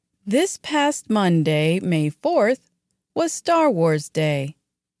This past Monday, May 4th, was Star Wars Day.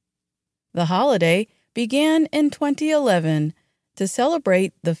 The holiday began in 2011 to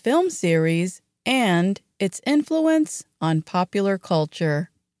celebrate the film series and its influence on popular culture.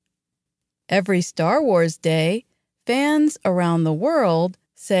 Every Star Wars Day, fans around the world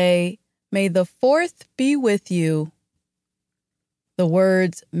say, "May the 4th be with you." The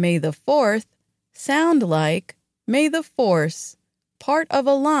words "May the 4th" sound like "May the Force," part of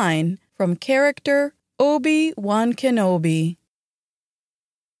a line from character Obi-Wan Kenobi.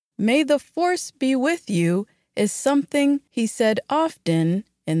 "May the Force be with you" is something he said often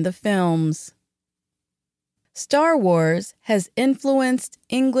in the films. Star Wars has influenced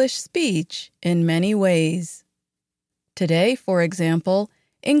English speech in many ways. Today, for example,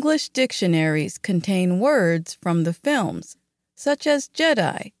 English dictionaries contain words from the films, such as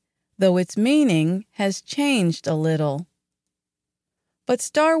Jedi, though its meaning has changed a little. But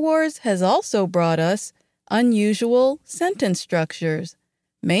Star Wars has also brought us unusual sentence structures,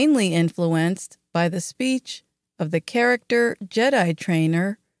 mainly influenced by the speech of the character Jedi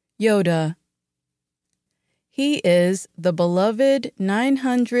trainer Yoda. He is the beloved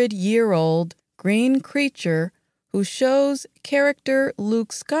 900-year-old green creature who shows character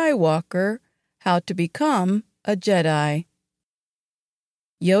Luke Skywalker how to become a Jedi.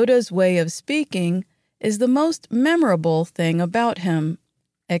 Yoda's way of speaking is the most memorable thing about him,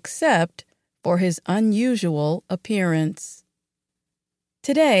 except for his unusual appearance.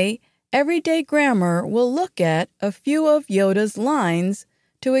 Today, Everyday Grammar will look at a few of Yoda's lines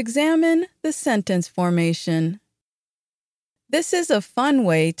to examine the sentence formation. This is a fun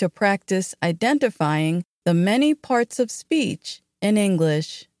way to practice identifying the many parts of speech in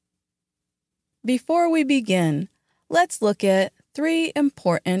English. Before we begin, let's look at 3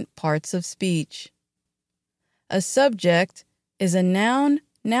 important parts of speech. A subject is a noun,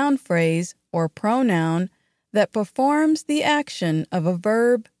 noun phrase, or pronoun that performs the action of a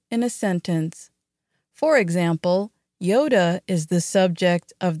verb in a sentence. For example, Yoda is the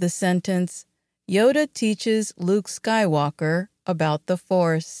subject of the sentence, "Yoda teaches Luke Skywalker about the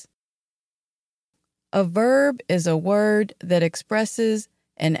Force." A verb is a word that expresses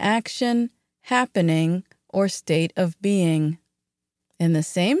an action, happening, or state of being. In the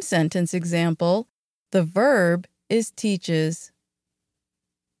same sentence example, the verb is teaches.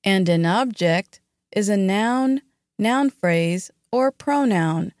 And an object is a noun, noun phrase, or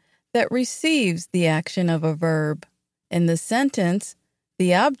pronoun that receives the action of a verb. In the sentence,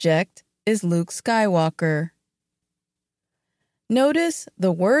 the object is Luke Skywalker. Notice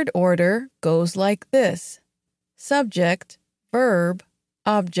the word order goes like this: subject, verb,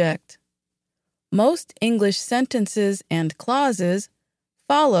 object. Most English sentences and clauses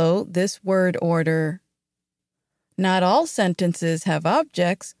follow this word order. Not all sentences have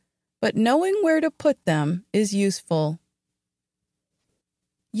objects, but knowing where to put them is useful.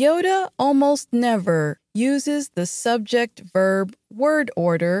 Yoda almost never uses the subject-verb word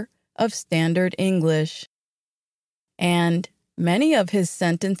order of standard English, and many of his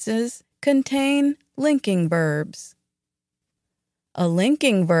sentences contain linking verbs. A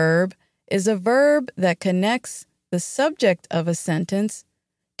linking verb is a verb that connects the subject of a sentence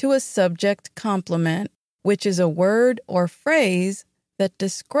to a subject complement, which is a word or phrase that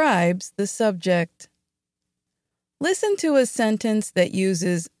describes the subject. Listen to a sentence that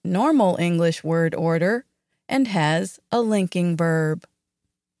uses normal English word order and has a linking verb.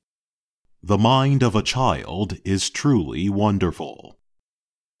 The mind of a child is truly wonderful.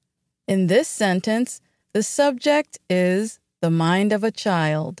 In this sentence, the subject is the mind of a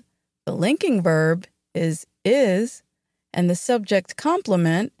child, the linking verb is, and the subject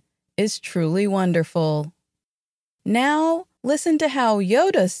complement is truly wonderful. Now, listen to how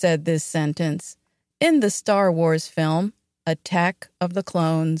Yoda said this sentence in the Star Wars film, Attack of the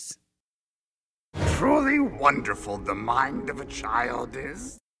Clones. Truly wonderful the mind of a child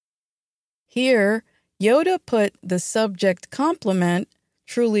is. Here, Yoda put the subject complement,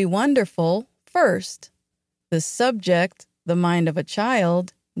 truly wonderful, first, the subject, the mind of a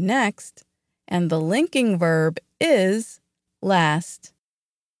child, next, and the linking verb is last.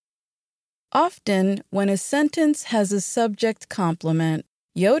 Often, when a sentence has a subject complement,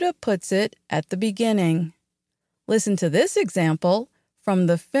 Yoda puts it at the beginning. Listen to this example from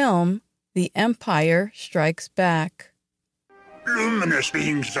the film The Empire Strikes Back. Luminous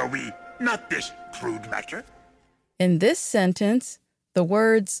beings are we, not this crude matter. In this sentence, the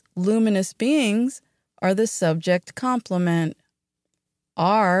words luminous beings are the subject complement.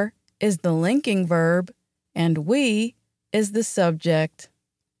 Are is the linking verb, and we is the subject.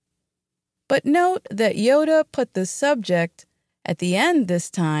 But note that Yoda put the subject at the end this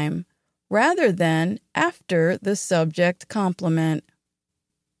time, rather than after the subject complement.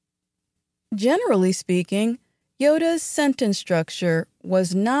 Generally speaking, Yoda's sentence structure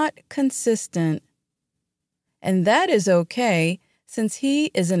was not consistent. And that is okay, since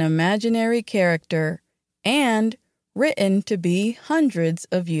he is an imaginary character and written to be hundreds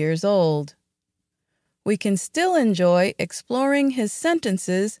of years old. We can still enjoy exploring his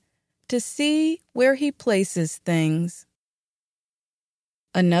sentences to see where he places things.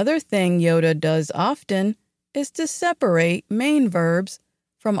 Another thing Yoda does often is to separate main verbs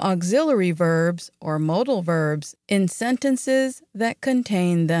from auxiliary verbs or modal verbs in sentences that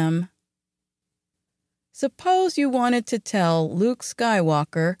contain them. Suppose you wanted to tell Luke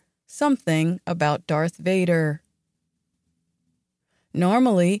Skywalker something about Darth Vader.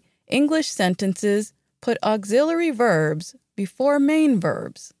 Normally, English sentences put auxiliary verbs before main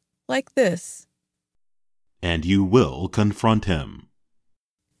verbs, like this. And you will confront him.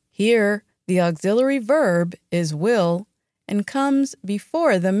 Here, the auxiliary verb is will and comes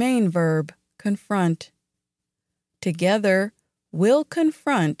before the main verb, confront. Together, will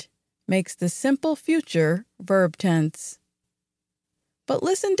confront makes the simple future verb tense. But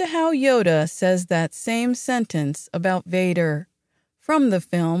listen to how Yoda says that same sentence about Vader from the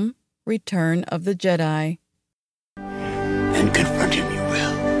film Return of the Jedi. And confront him you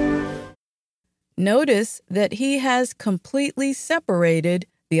will. Notice that he has completely separated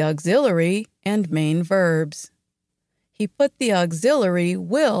the auxiliary and main verbs. He put the auxiliary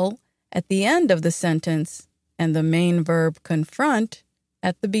will at the end of the sentence and the main verb confront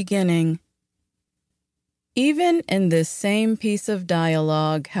at the beginning. Even in this same piece of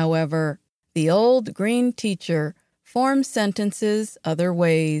dialogue, however, the old green teacher forms sentences other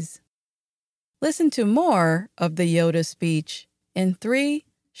ways. Listen to more of the Yoda speech in 3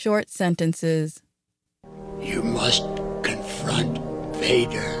 short sentences. You must confront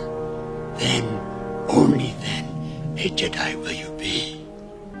Vader. Then, only then, a Jedi will you be.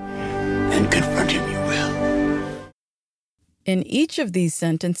 And confront him you will. In each of these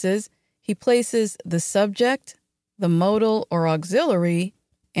sentences, he places the subject, the modal or auxiliary,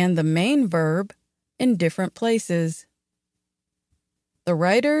 and the main verb in different places. The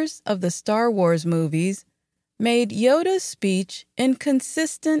writers of the Star Wars movies made Yoda's speech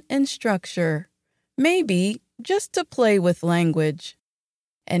inconsistent in structure, maybe just to play with language.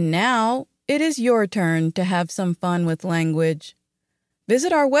 And now it is your turn to have some fun with language.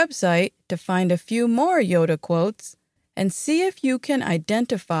 Visit our website to find a few more Yoda quotes and see if you can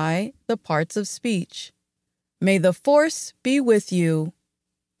identify the parts of speech. May the Force be with you.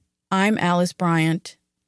 I'm Alice Bryant.